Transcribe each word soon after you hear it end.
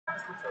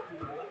I'm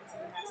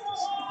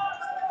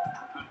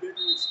bigger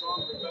and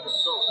stronger, better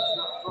throw. It's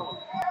not throwing.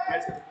 I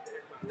just have to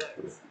protect my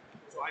legs.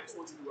 So I just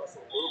want you to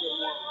wrestle a little bit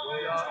more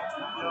away.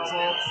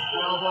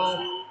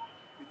 Elbow.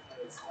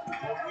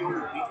 Because you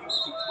only beat you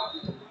keep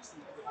copying the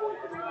wrestling of the boy.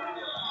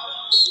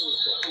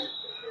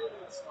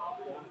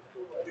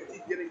 You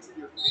keep getting to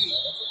your feet.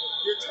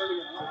 You're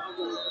turning around.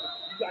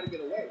 You got to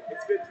get away.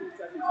 It's 15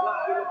 seconds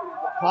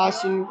left.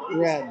 Caution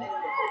red.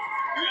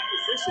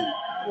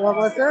 What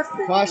was this?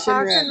 Caution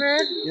red.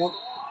 Red? Yep.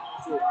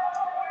 So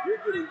you're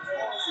getting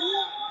caught.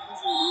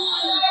 So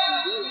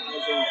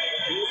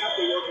you have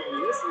to work on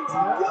listening to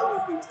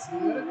yelling things to you.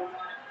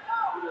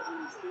 You're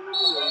understanding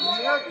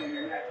and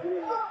you're not doing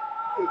it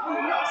quickly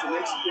enough. So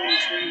next you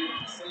understand what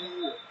you're saying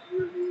or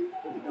hear me.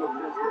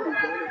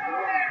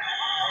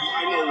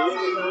 I know what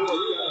you do.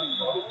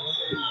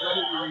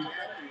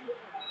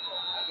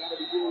 I gotta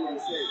be doing what he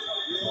says.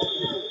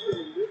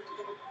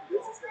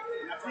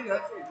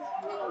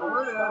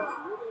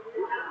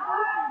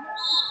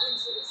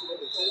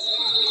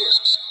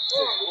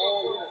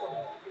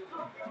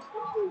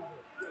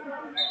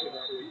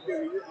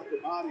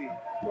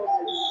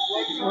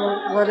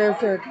 What is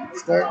it?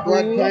 Start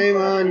blood time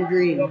on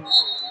green. And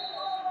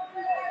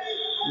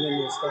then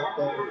you stop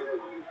that.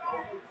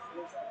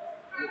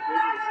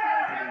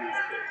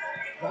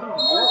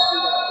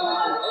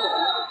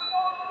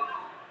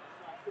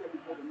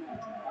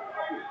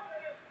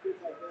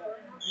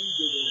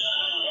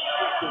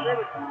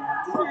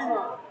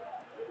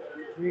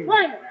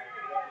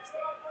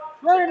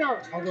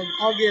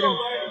 I'll get him.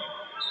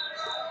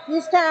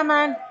 He's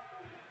coming.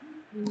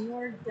 When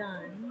you're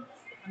done,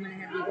 I'm going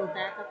to have you go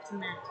back up to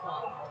mat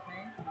 12,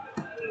 okay?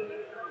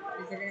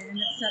 Because it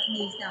ends up shutting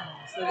these down.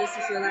 So this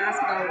is your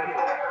last bout here.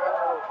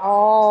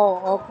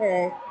 Oh,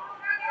 okay.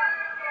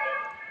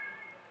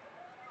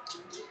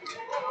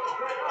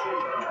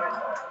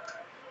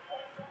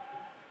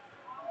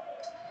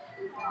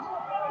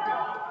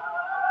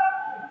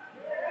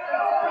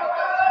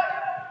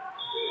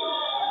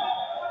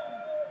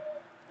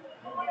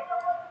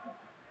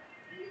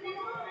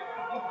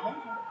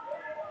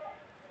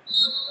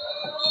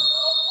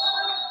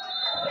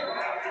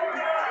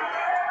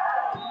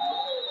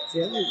 See,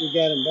 I think we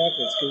got him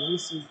backwards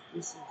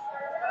because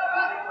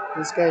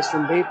this guy's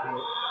from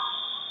Bayport.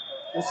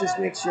 Let's just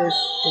make sure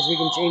because we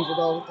can change it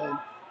all the time.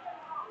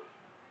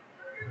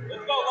 Let's go,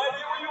 lady.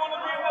 Where you want to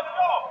be? Let's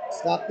go.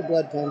 Stop the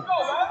blood time. Let's go,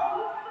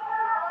 man.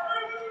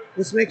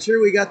 Let's make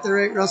sure we got the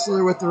right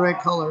wrestler with the right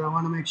color. I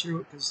want to make sure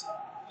because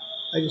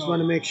I just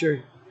want to make sure.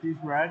 He's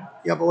red?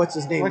 Yeah, but what's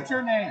his name? What's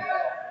your name?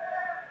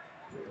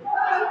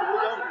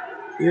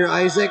 You're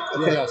Isaac?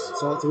 Okay, Yes.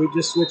 so we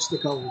just switched the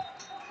color.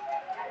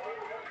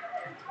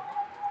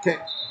 Okay.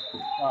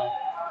 All right.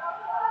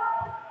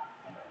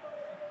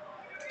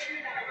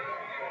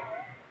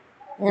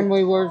 And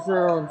we were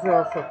 0-0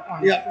 for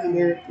points. Yeah, and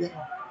we're, yeah.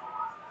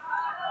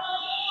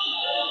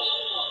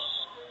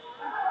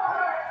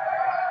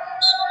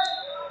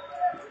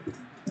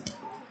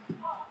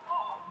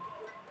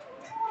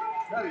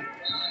 Ready.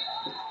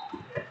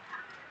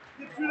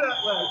 Get through that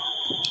leg.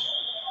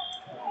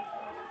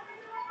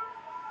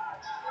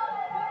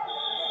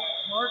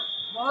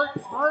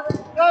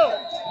 Smart,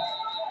 go!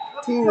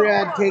 2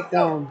 red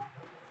takedown.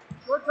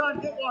 Short time,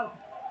 get one.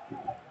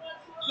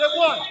 Get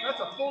one. That's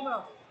a full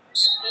mouth.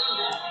 Is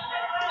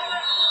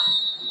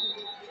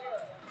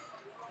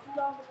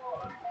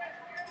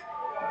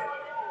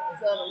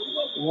that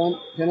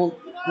illegal? 1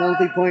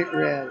 penalty point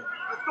red.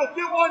 Let's go,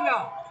 get one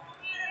now.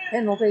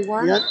 Penalty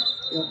one? Yep.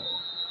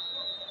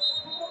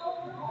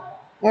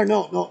 Or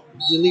no.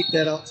 Delete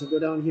that out. So go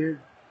down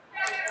here.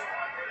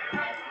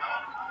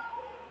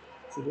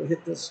 So go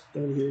hit this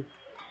down here.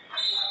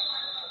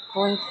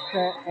 Points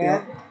to Yeah.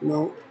 add.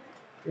 No.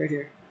 Right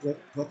here.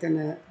 Click on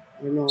that.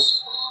 Or no.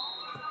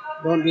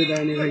 Don't do that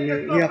anything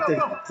there. You have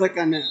to click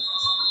on that.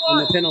 On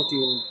the penalty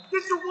one.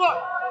 Get your one.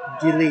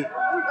 Delete.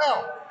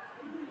 Now.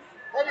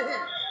 Heavy hit.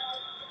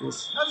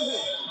 Yes. Heavy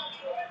hit.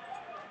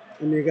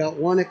 And you got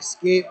 1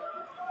 escape.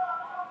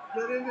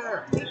 Get in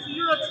there. Get to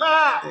your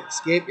attack.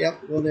 Escape.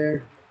 Yep. Go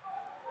there.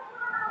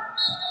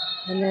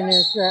 And then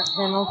is that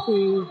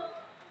penalty?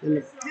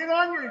 And Get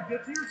on your,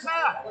 get to your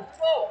attack. Let's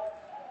go.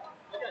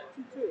 I got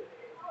 2-2.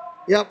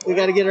 yep. We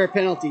got to get our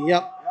penalty.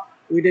 Yep.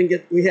 We didn't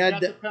get. We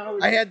had.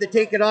 I had to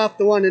take it off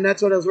the one, and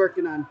that's what I was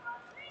working on.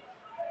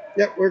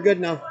 Yep. We're good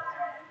now.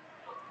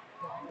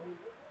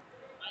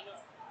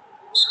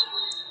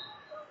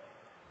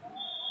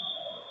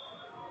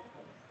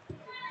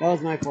 That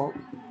was my fault.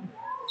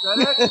 Is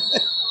that it?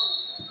 Is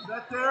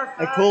that there?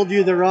 I told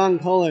you the wrong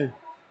color.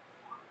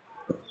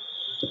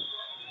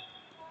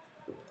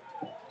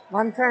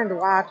 I'm trying to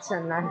watch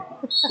and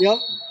Yep.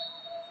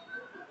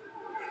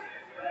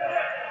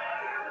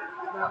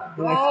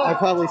 And I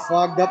probably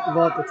fogged up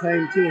about the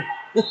time too.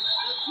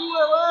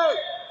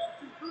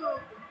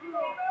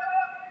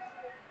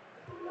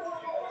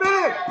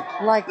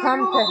 like come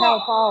to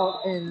help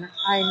out and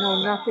I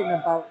know nothing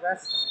about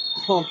wrestling.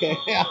 Okay,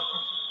 yeah.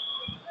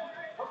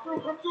 Come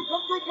through,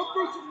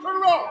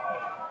 turn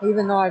around.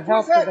 Even though I've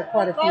helped with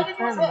quite a few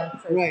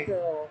tournaments, I Right.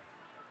 still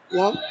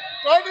Yep.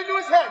 Drive into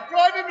his head.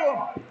 Drive into him.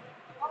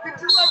 Get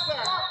your right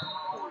back.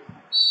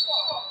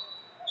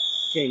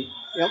 Okay.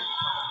 Yep.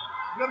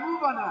 You gotta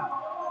move on that.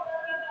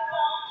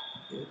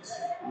 It's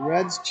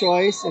red's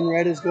choice, and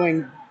red is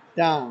going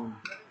down.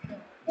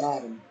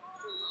 Bottom.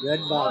 Red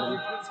bottom.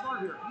 Get smart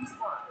here. Be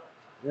smart.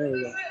 There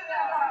we go.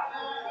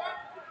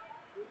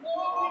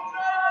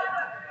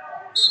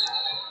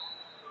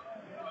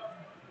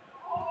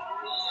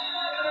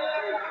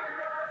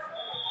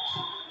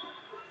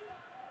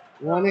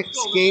 One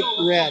escape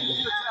red.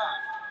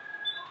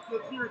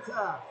 Get to your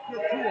attack.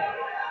 Get to him.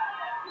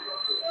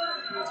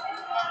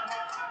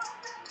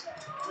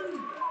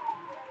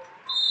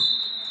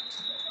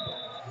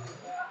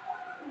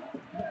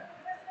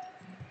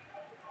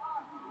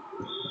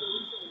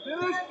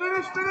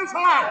 Finish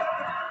high.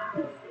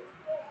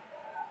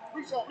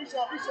 Reach out.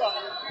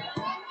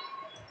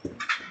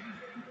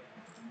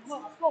 Come on,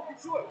 let's go. Get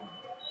to it.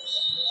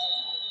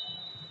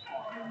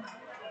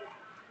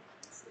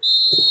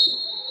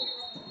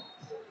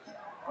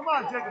 Come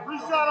on, Jacob.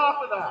 Reach out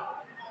off of that.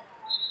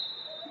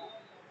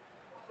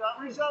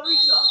 Reach out.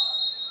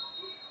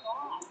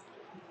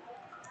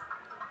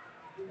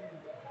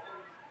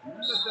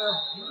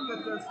 You can get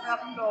there. Snap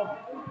and go.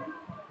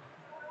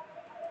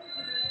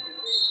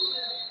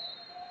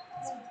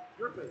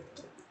 Your face.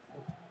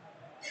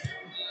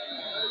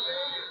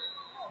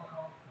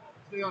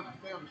 Stay on.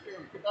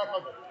 Get back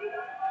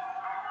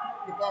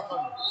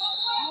on it.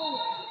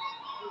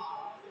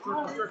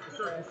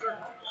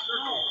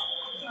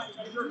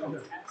 Circle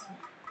here.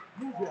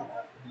 Move him.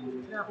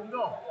 Snap and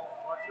go.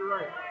 Watch your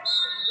right.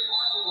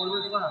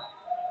 Forward left.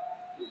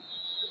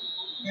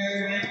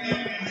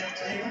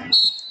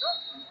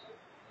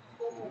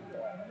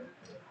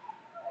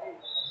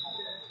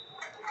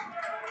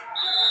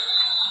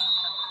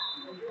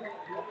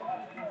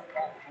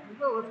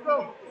 Let's go.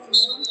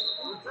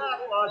 Attack,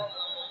 bud.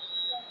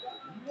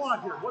 What do you want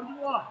here? What do you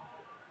want?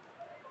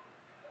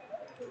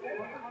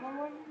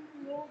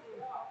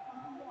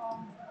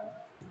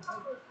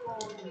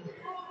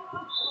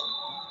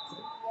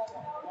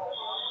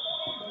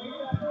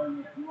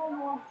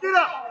 Get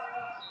up!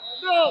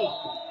 No!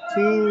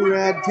 2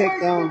 red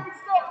takedown.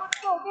 Let's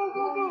go!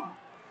 Move!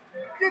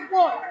 Get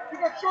one! You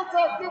got short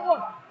time, get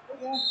one!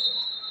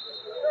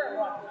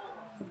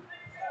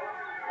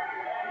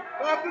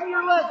 Back into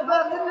your legs!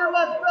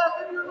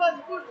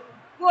 Push!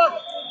 Look!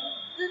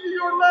 Into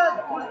your legs!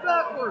 Push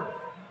backwards!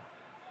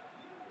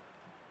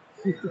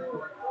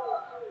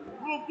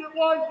 Move, get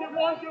one! Get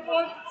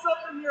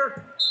something here!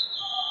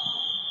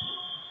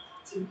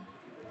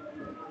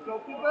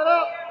 Don't give that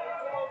up!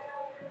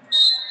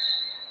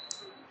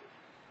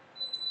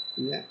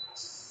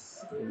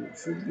 Next. It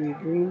should be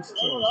green's choice.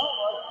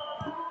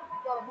 You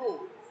gotta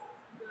move.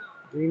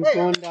 Green's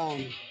going down.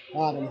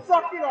 Bottom.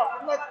 Suck it up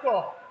and let's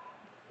go.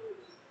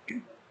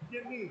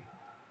 Get me.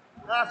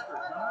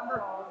 Askers, remember?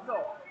 Let's go.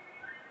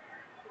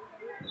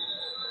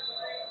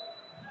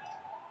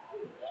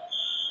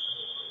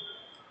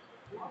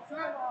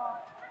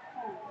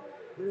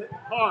 Hit it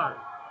hard.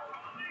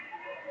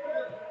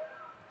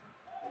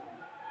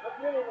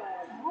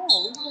 No,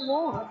 leave it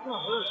alone. That's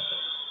not hurt.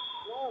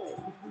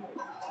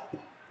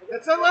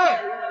 It's a leg.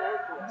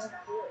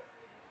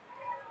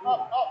 Up.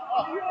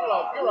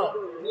 Get up.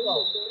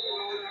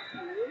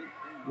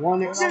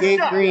 1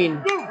 escape green.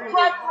 Move,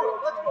 right through.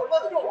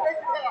 Let's go.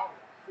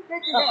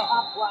 Make it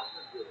happen.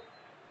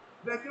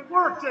 Make it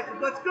work,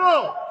 Jacob. Let's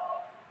go.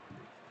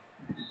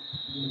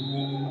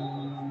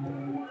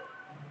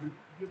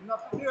 Give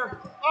nothing here.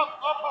 Up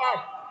high.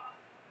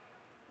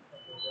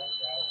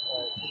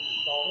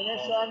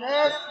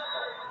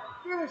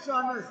 Finish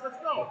on this. Let's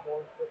go.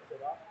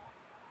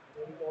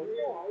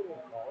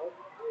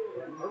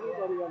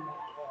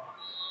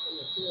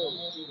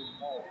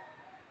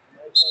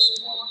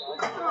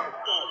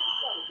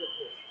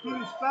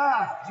 Finish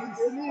fast. Chase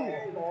the knee.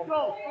 Let's go.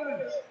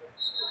 Finish.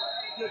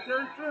 Get there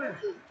and finish.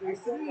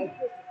 Chase the knee.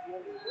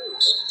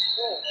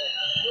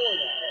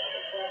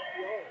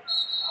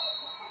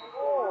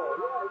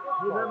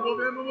 Move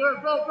in.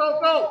 Go.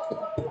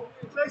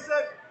 Chase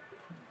it.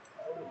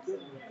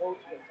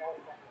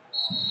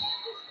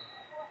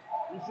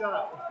 Reach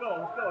out. Let's go.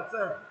 It's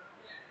there.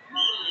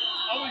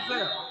 Always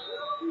there.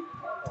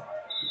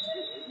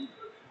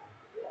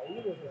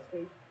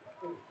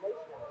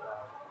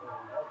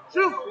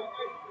 Shoot!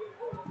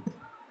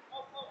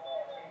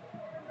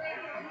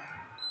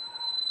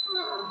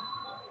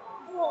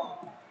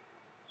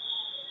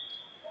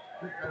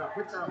 Pick that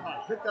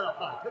up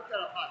high.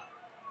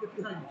 Get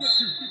behind you. Get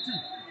two.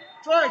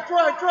 Try,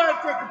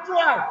 Jacob.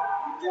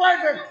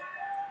 Drive it.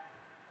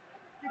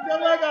 Get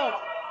that leg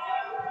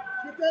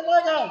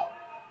out.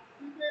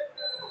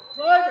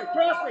 Drive it.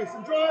 Cross face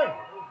and drive.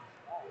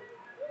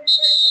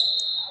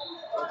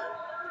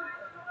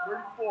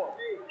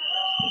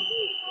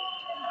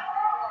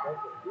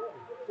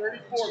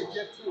 34 to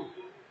get two.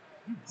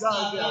 You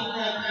got it.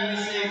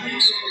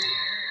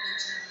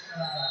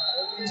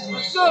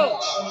 Let's go.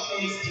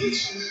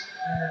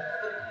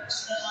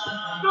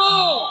 Go.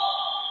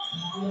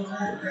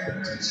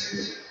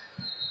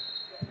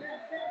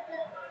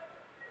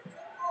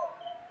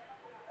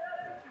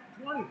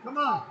 Come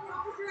on.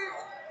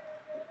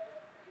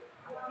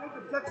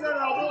 Catch that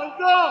elbow and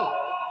go.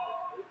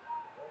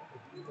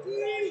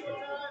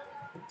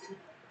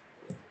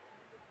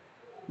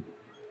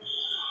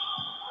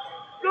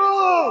 Go!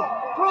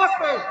 Cross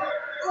me!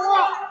 Go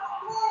up!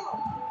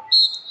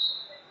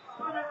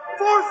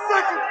 4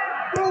 seconds!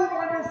 Go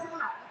on your shot!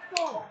 Let's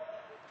go!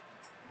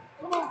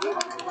 Come on, come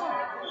on, come on!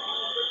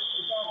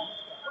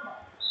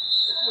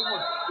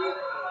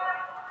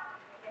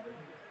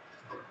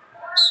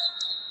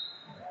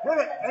 Hit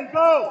it and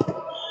go!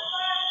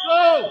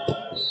 Go!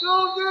 Go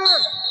there!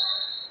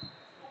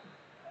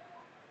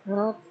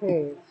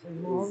 Okay, so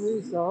no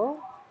result.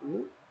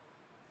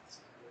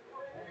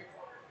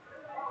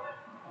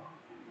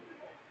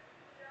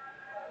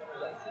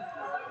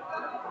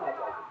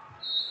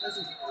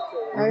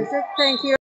 Isaac, thank you.